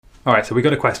All right, so we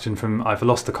got a question from, I've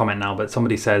lost the comment now, but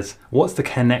somebody says, what's the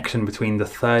connection between the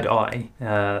third eye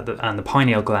and the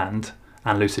pineal gland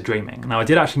and lucid dreaming? Now, I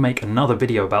did actually make another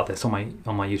video about this on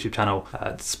my YouTube channel,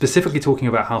 specifically talking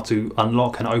about how to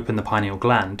unlock and open the pineal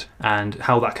gland and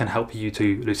how that can help you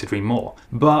to lucid dream more.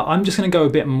 But I'm just going to go a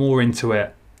bit more into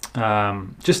it,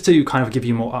 just to kind of give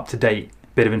you more up-to-date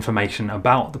bit of information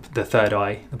about the third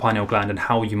eye, the pineal gland, and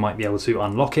how you might be able to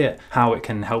unlock it, how it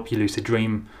can help you lucid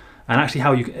dream, and actually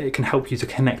how it can help you to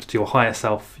connect to your higher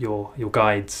self, your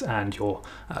guides, and your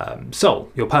soul,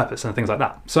 your purpose, and things like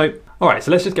that. So, all right, so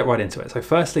let's just get right into it. So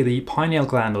firstly, the pineal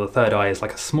gland, or the third eye, is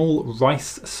like a small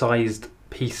rice-sized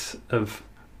piece of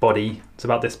body. It's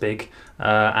about this big,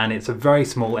 and it's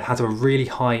it has a really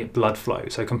high blood flow.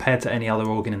 So compared to any other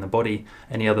organ in the body,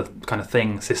 any other kind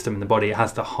of system in the body, it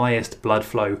has the highest blood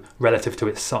flow relative to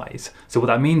its size. So what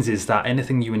that means is that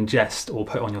anything you ingest or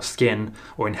put on your skin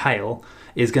or inhale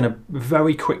is going to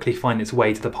very quickly find its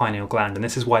way to the pineal gland. And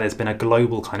this is why there's been a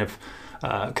global kind of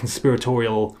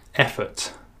conspiratorial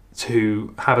effort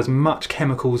to have as much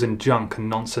chemicals and junk and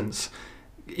nonsense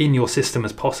in your system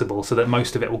as possible, so that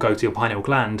most of it will go to your pineal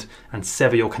gland and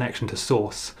sever your connection to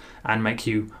source and make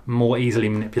you more easily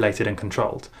manipulated and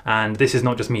controlled. And this is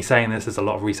not just me saying this, there's a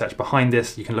lot of research behind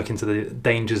this. You can look into the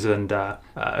dangers and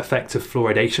effects of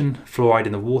fluoridation. Fluoride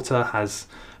in the water has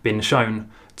been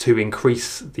shown to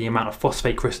increase the amount of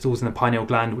phosphate crystals in the pineal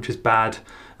gland, which is bad.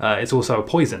 It's also a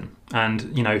poison.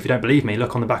 And if you don't believe me,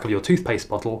 look on the back of your toothpaste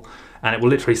bottle and it will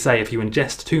literally say, if you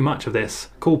ingest too much of this,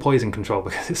 call poison control,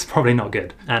 because it's probably not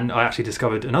good. And I actually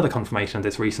discovered another confirmation of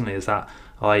this recently, is that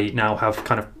I now have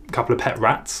kind of a couple of pet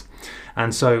rats.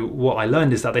 And so what I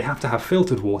learned is that they have to have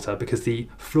filtered water, because the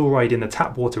fluoride in the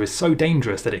tap water is so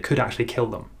dangerous that it could actually kill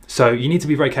them. So you need to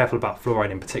be very careful about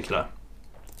fluoride in particular.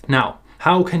 Now,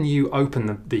 how can you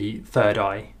open the third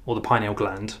eye, or the pineal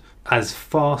gland, as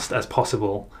fast as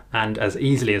possible and as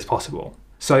easily as possible?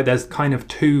 So there's kind of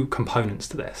two components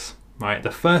to this, right?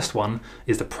 The first one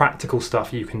is the practical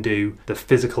stuff you can do, the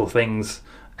physical things,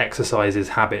 exercises,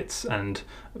 habits, and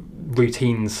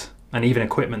routines, and even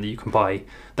equipment that you can buy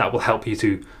that will help you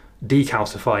to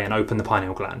decalcify and open the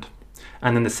pineal gland.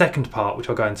 And then the second part, which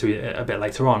I'll go into a bit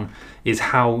later on, is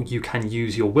how you can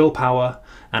use your willpower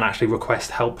and actually request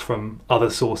help from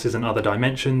other sources and other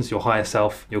dimensions, your higher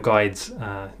self, your guides.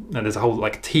 And there's a whole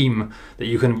team that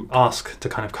you can ask to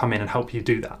kind of come in and help you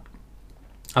do that.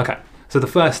 Okay, so the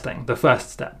first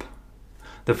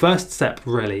step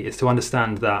really is to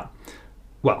understand that,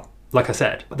 well, like I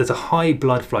said, there's a high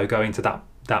blood flow going to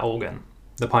that organ,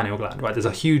 the pineal gland, right? There's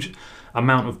a huge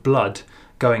amount of blood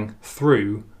going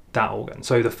through that organ.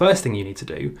 So the first thing you need to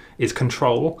do is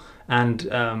control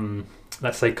and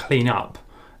let's say clean up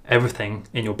everything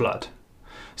in your blood.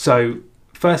 So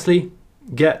firstly,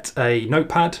 get a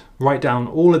notepad, write down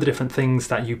all of the different things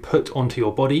that you put onto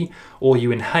your body, or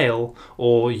you inhale,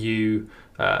 or you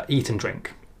eat and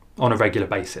drink on a regular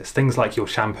basis. Things like your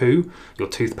shampoo, your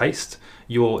toothpaste,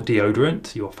 your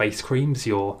deodorant, your face creams,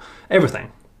 your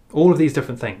everything, all of these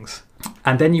different things.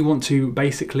 And then you want to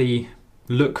basically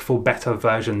look for better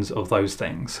versions of those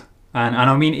things. And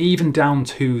I mean even down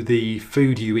to the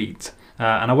food you eat.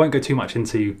 And I won't go too much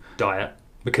into diet,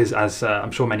 because as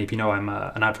I'm sure many of you know, I'm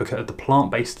an advocate of the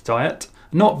plant-based diet.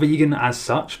 Not vegan as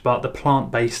such, but the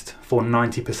plant-based for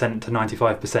 90% to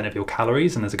 95% of your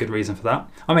calories, and there's a good reason for that.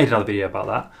 I made another video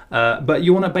about that. But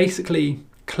you want to basically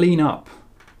clean up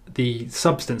the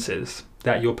substances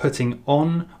that you're putting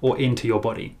on or into your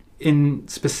body.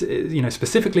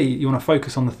 Specifically, you want to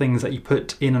focus on the things that you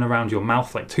put in and around your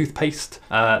mouth, like toothpaste,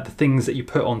 the things that you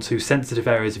put onto sensitive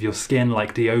areas of your skin,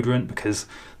 like deodorant, because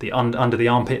the under the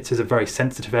armpits is a very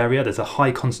sensitive area. There's a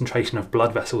high concentration of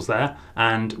blood vessels there,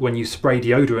 and when you spray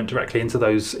deodorant directly into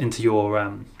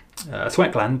your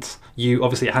sweat glands,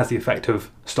 obviously it has the effect of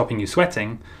stopping you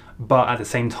sweating, but at the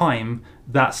same time,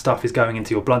 that stuff is going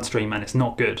into your bloodstream, and it's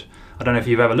not good. I don't know if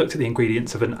you've ever looked at the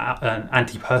ingredients of an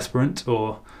antiperspirant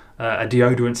or a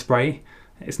deodorant spray.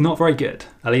 It's not very good,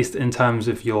 at least in terms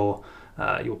of your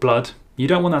blood. You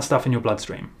don't want that stuff in your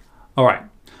bloodstream. All right,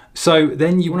 so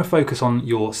then you want to focus on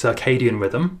your circadian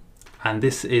rhythm, and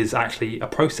this is actually a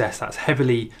process that's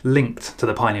heavily linked to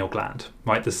the pineal gland,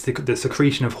 right? The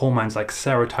secretion of hormones like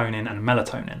serotonin and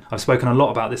melatonin. I've spoken a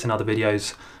lot about this in other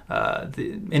videos.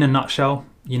 In a nutshell,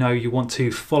 you want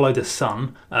to follow the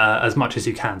sun as much as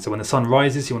you can. So when the sun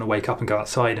rises, you want to wake up and go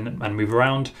outside and move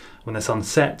around. When the sun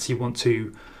sets, you want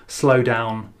to slow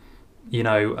down,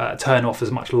 turn off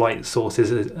as much light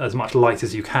sources, as much light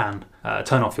as you can.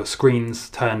 Turn off your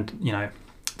screens, turn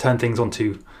things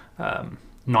onto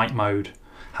night mode.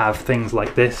 Have things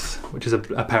like this, which is a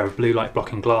pair of blue light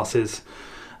blocking glasses.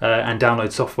 and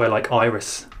download software like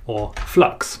Iris or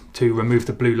Flux to remove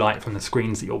the blue light from the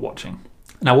screens that you're watching.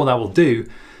 Now what that will do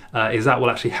is that will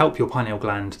actually help your pineal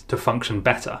gland to function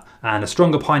better, and a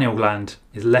stronger pineal gland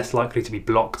is less likely to be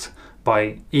blocked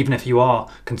by, even if you are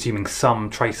consuming some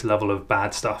trace level of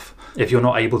bad stuff. If you're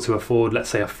not able to afford, let's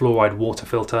say, a fluoride water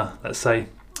filter, let's say,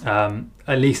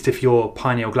 at least if your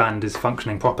pineal gland is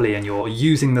functioning properly and you're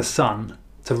using the sun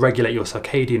to regulate your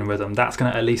circadian rhythm, that's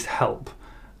going to at least help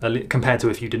compared to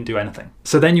if you didn't do anything.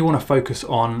 So then you want to focus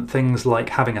on things like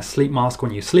having a sleep mask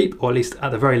when you sleep, or at least at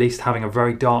the very least having a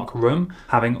very dark room,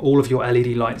 having all of your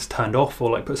LED lights turned off, or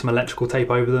like put some electrical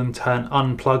tape over them,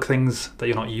 unplug things that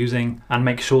you're not using, and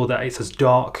make sure that it's as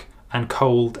dark and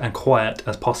cold and quiet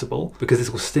as possible, because this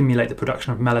will stimulate the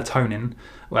production of melatonin,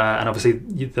 and obviously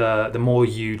the more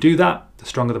you do that, the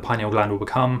stronger the pineal gland will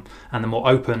become, and the more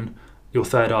open your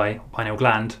third eye, pineal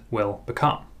gland, will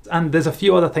become. And there's a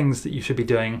few other things that you should be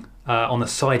doing on the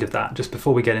side of that, just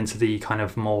before we get into the kind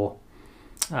of more,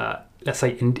 let's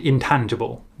say,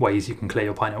 intangible ways you can clear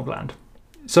your pineal gland.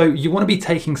 So you want to be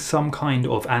taking some kind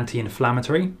of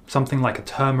anti-inflammatory, something like a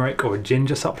turmeric or a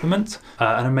ginger supplement,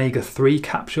 an omega-3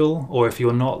 capsule, or if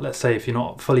you're not, let's say if you're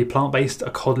not fully plant-based, a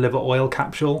cod liver oil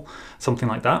capsule, something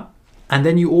like that. And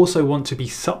then you also want to be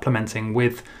supplementing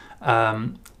with,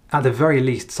 at the very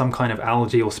least, some kind of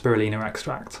algae or spirulina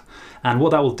extract. And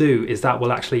what that will do is that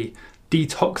will actually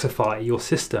detoxify your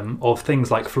system of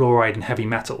things like fluoride and heavy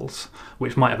metals,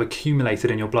 which might have accumulated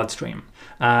in your bloodstream.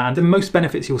 And the most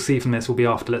benefits you'll see from this will be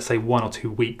after, let's say, 1 or 2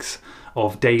 weeks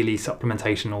of daily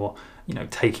supplementation, or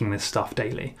taking this stuff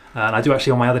daily. And I do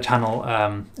actually on my other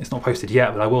channel, it's not posted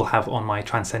yet, but I will have on my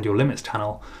Transcend Your Limits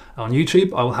channel on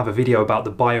YouTube, I will have a video about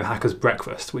the Biohacker's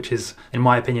Breakfast, which is, in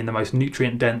my opinion, the most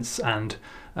nutrient dense and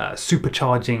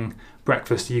supercharging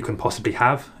breakfast you can possibly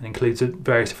have. It includes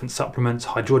various different supplements,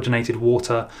 hydrogenated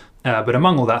water, but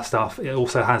among all that stuff, it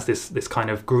also has this kind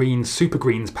of green, super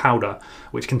greens powder,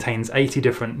 which contains 80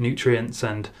 different nutrients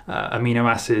and amino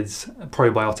acids,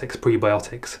 probiotics,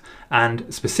 prebiotics,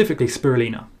 and specifically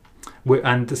spirulina.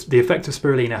 And the effects of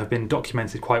spirulina have been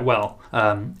documented quite well.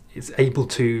 It's able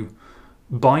to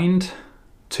bind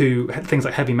to things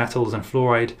like heavy metals and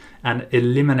fluoride and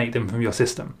eliminate them from your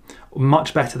system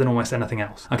much better than almost anything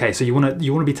else. Okay, so you want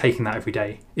to be taking that every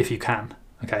day if you can.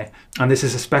 Okay, and this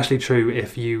is especially true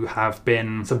if you have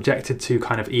been subjected to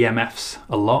kind of EMFs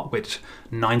a lot, which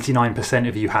 99%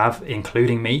 of you have,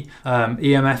 including me.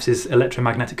 EMFs is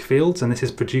electromagnetic fields, and this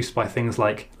is produced by things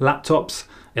like laptops,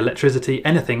 electricity,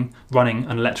 anything running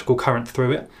an electrical current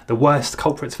through it. The worst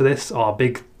culprits for this are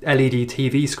big LED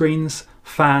TV screens,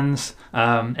 fans,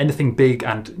 anything big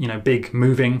and big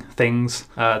moving things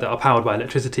that are powered by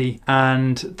electricity,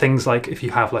 and things like if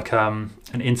you have like an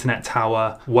internet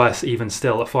tower, worse even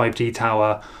still, a 5G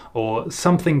tower, or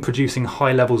something producing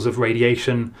high levels of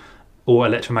radiation or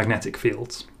electromagnetic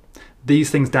fields. These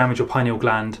things damage your pineal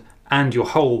gland and your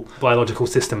whole biological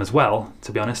system as well,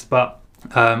 to be honest. But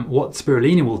what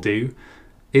spirulina will do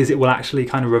is it will actually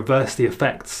kind of reverse the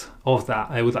effects of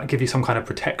that. It will give you some kind of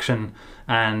protection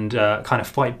and kind of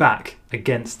fight back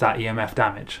against that EMF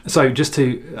damage. So just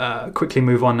to quickly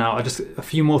move on now, just a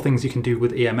few more things you can do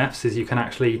with EMFs is you can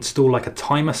actually install like a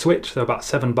timer switch. They're about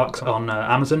 $7 on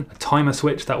Amazon. A timer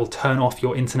switch that will turn off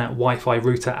your internet Wi-Fi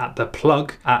router at the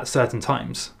plug at certain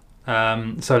times.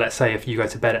 So let's say if you go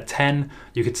to bed at 10,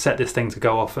 you could set this thing to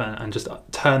go off and just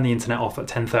turn the internet off at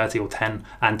 10:30 or 10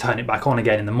 and turn it back on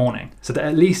again in the morning. So that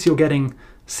at least you're getting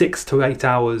 6 to 8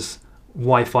 hours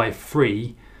Wi-Fi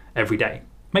free every day.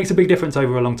 Makes a big difference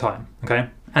over a long time, okay?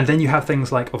 And then you have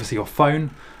things like, obviously your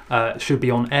phone should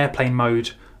be on airplane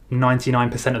mode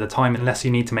 99% of the time unless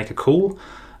you need to make a call.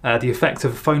 The effects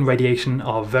of phone radiation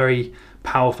are very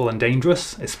powerful and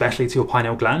dangerous, especially to your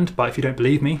pineal gland. But if you don't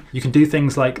believe me, you can do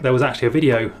things like, there was actually a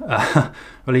video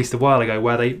released a while ago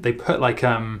where they put like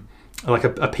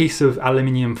a piece of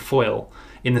aluminium foil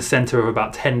in the center of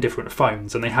about 10 different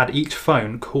phones, and they had each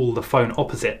phone call the phone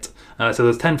opposite. So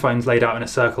there's 10 phones laid out in a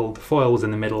circle, the foil was in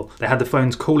the middle, they had the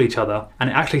phones call each other, and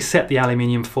it actually set the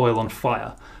aluminium foil on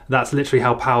fire. That's literally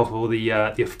how powerful the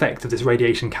effect of this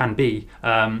radiation can be.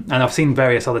 And I've seen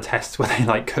various other tests where they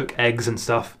like cook eggs and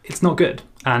stuff. It's not good.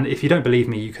 And if you don't believe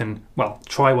me, you can, well,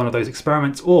 try one of those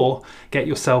experiments or get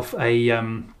yourself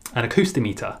an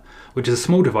acoustimeter, which is a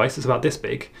small device, it's about this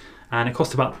big, and it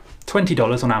costs about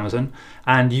 $20 on Amazon,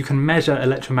 and you can measure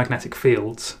electromagnetic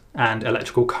fields and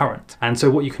electrical current. And so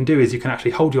what you can do is you can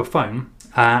actually hold your phone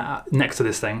next to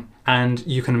this thing, and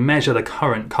you can measure the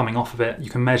current coming off of it, you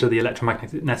can measure the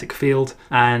electromagnetic field,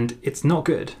 and it's not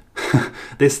good.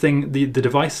 This thing, the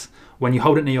device, when you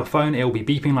hold it near your phone, it will be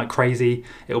beeping like crazy,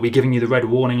 it will be giving you the red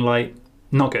warning light,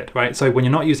 Not good, right? So when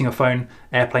you're not using a phone,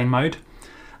 airplane mode.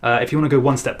 If you want to go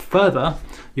one step further,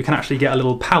 you can actually get a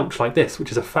little pouch like this, which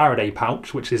is a Faraday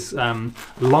pouch, which is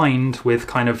lined with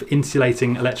kind of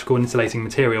electrical insulating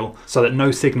material so that no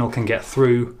signal can get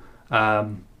through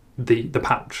the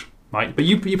pouch, right? But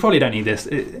you probably don't need this.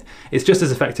 It's just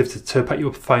as effective to put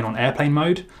your phone on airplane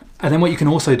mode. And then what you can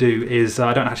also do is,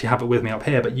 I don't actually have it with me up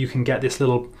here, but you can get this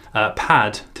little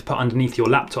pad to put underneath your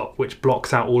laptop, which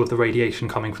blocks out all of the radiation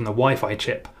coming from the Wi-Fi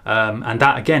chip. And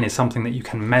that again is something that you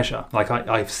can measure. Like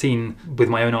I've seen with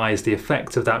my own eyes the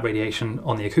effect of that radiation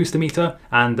on the Acoustimeter,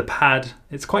 and the pad,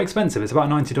 it's quite expensive. It's about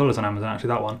 $90 on Amazon, actually,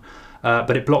 that one.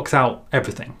 But it blocks out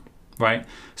everything. Right,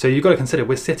 so you've got to consider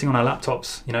we're sitting on our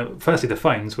laptops. You know, firstly the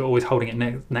phones, we're always holding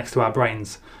it next to our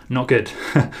brains, not good.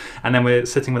 And then we're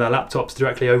sitting with our laptops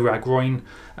directly over our groin,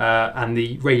 and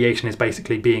the radiation is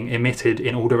basically being emitted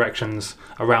in all directions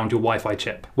around your Wi-Fi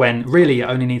chip. When really it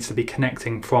only needs to be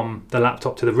connecting from the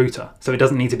laptop to the router, so it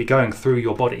doesn't need to be going through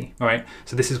your body. All right,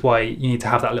 so this is why you need to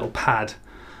have that little pad.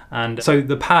 And so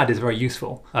the pad is very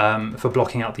useful for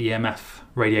blocking out the EMF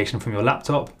radiation from your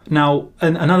laptop. Now,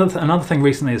 another thing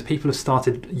recently is people have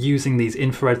started using these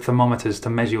infrared thermometers to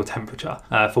measure your temperature.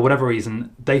 For whatever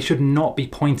reason, they should not be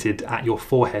pointed at your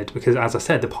forehead because, as I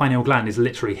said, the pineal gland is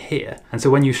literally here. And so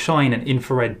when you shine an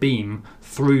infrared beam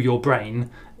through your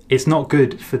brain, it's not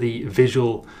good for the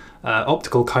visual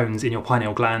optical cones in your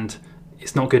pineal gland.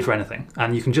 It's not good for anything.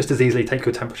 And you can just as easily take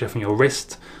your temperature from your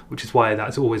wrist, which is why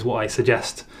that's always what I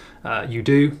suggest you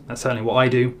do. That's certainly what I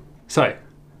do. So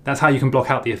that's how you can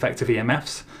block out the effect of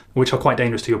EMFs, which are quite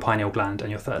dangerous to your pineal gland and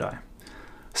your third eye.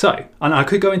 So, and I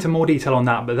could go into more detail on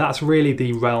that, but that's really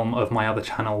the realm of my other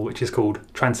channel, which is called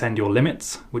Transcend Your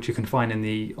Limits, which you can find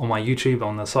on my YouTube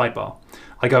on the sidebar.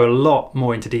 I go a lot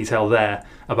more into detail there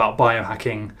about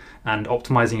biohacking and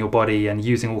optimizing your body and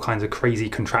using all kinds of crazy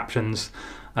contraptions.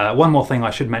 One more thing I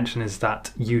should mention is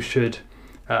that you should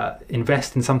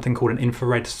invest in something called an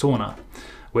infrared sauna,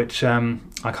 which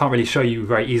I can't really show you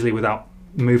very easily without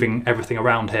moving everything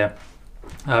around here,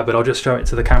 but I'll just show it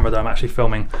to the camera that I'm actually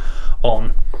filming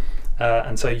on.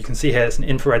 And so you can see here it's an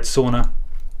infrared sauna,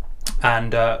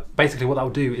 and basically what that will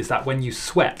do is that when you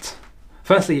sweat,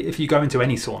 firstly, if you go into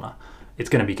any sauna, it's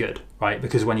going to be good, right?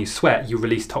 Because when you sweat, you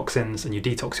release toxins and you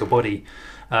detox your body.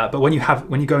 But when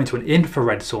you go into an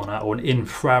infrared sauna, or an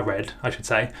infrared, I should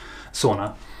say,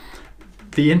 sauna,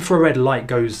 the infrared light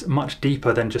goes much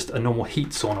deeper than just a normal heat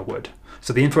sauna would.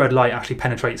 So the infrared light actually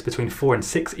penetrates between 4 and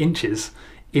 6 inches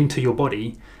into your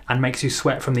body and makes you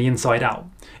sweat from the inside out,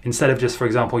 instead of just, for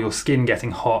example, your skin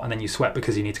getting hot and then you sweat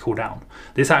because you need to cool down.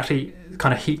 This actually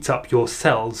kind of heats up your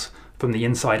cells from the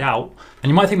inside out. And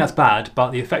you might think that's bad,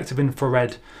 but the effects of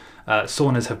infrared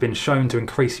saunas have been shown to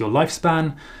increase your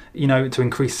lifespan, you know, to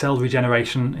increase cell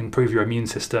regeneration, improve your immune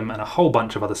system, and a whole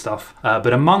bunch of other stuff.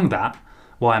 But among that,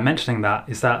 why I'm mentioning that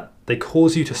is that they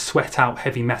cause you to sweat out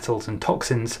heavy metals and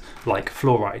toxins like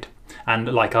fluoride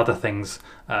and like other things,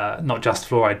 not just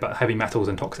fluoride, but heavy metals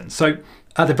and toxins. So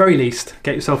at the very least,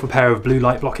 get yourself a pair of blue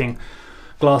light blocking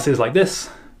glasses like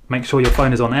this, make sure your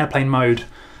phone is on airplane mode,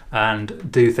 and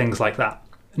do things like that.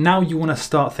 Now you want to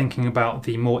start thinking about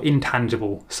the more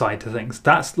intangible side to things.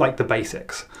 That's like the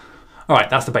basics. All right,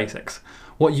 that's the basics.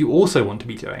 What you also want to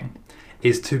be doing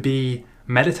is to be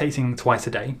meditating twice a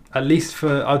day, at least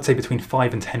for, I would say, between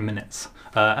 5 and 10 minutes.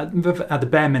 At the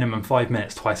bare minimum, 5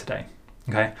 minutes twice a day,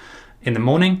 okay? In the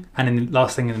morning and in the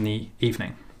last thing in the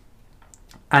evening.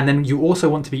 And then you also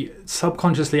want to be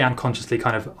subconsciously and consciously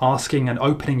kind of asking and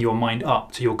opening your mind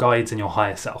up to your guides and your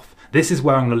higher self. This is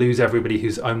where I'm going to lose everybody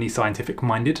who's only scientific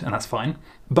minded, and that's fine.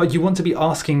 But you want to be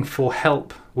asking for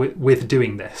help with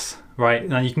doing this, right?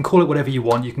 Now you can call it whatever you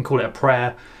want. You can call it a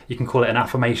prayer, you can call it an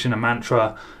affirmation, a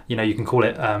mantra, you know, you can call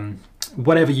it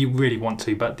whatever you really want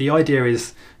to. But the idea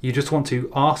is you just want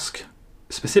to ask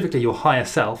specifically your higher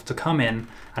self to come in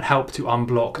and help to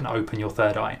unblock and open your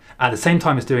third eye. At the same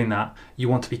time as doing that, you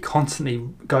want to be constantly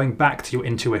going back to your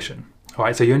intuition. All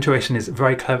right, so your intuition is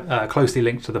very closely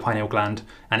linked to the pineal gland,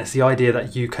 and it's the idea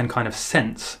that you can kind of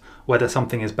sense whether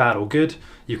something is bad or good.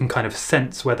 You can kind of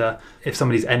sense whether, if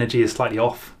somebody's energy is slightly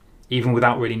off, even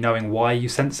without really knowing why you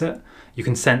sense it. You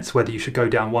can sense whether you should go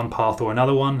down one path or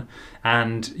another one,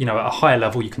 and you know, at a higher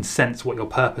level you can sense what your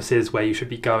purpose is, where you should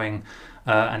be going,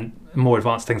 and more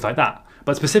advanced things like that.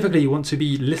 But specifically, you want to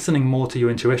be listening more to your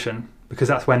intuition, because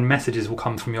that's when messages will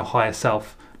come from your higher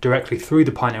self directly through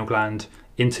the pineal gland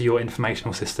into your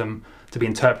informational system to be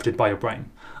interpreted by your brain.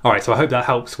 All right, so I hope that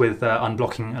helps with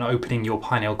unblocking and opening your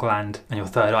pineal gland and your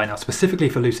third eye. Now, specifically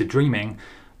for lucid dreaming,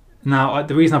 now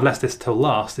the reason I've left this till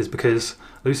last is because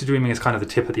lucid dreaming is kind of the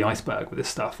tip of the iceberg with this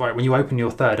stuff, right? When you open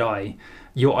your third eye,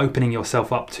 you're opening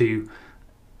yourself up to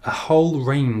a whole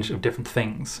range of different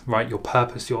things, right? Your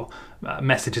purpose, your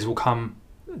messages will come,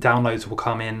 downloads will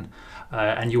come in,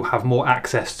 and you'll have more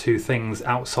access to things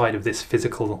outside of this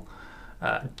physical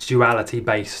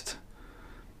duality-based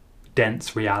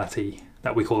dense reality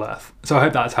that we call Earth. So I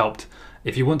hope that's helped.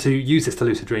 If you want to use this to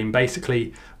lucid dream,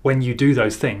 basically when you do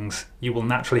those things, you will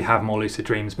naturally have more lucid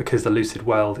dreams because the lucid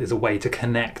world is a way to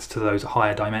connect to those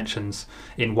higher dimensions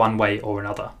in one way or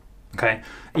another. Okay,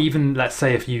 even let's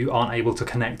say if you aren't able to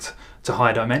connect to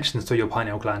higher dimensions to your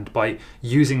pineal gland, by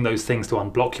using those things to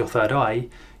unblock your third eye,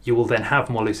 you will then have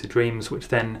more lucid dreams, which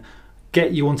then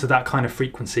get you onto that kind of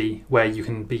frequency where you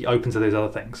can be open to those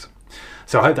other things.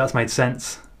 So I hope that's made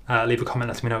sense. Leave a comment,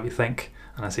 let me know what you think,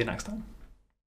 and I'll see you next time.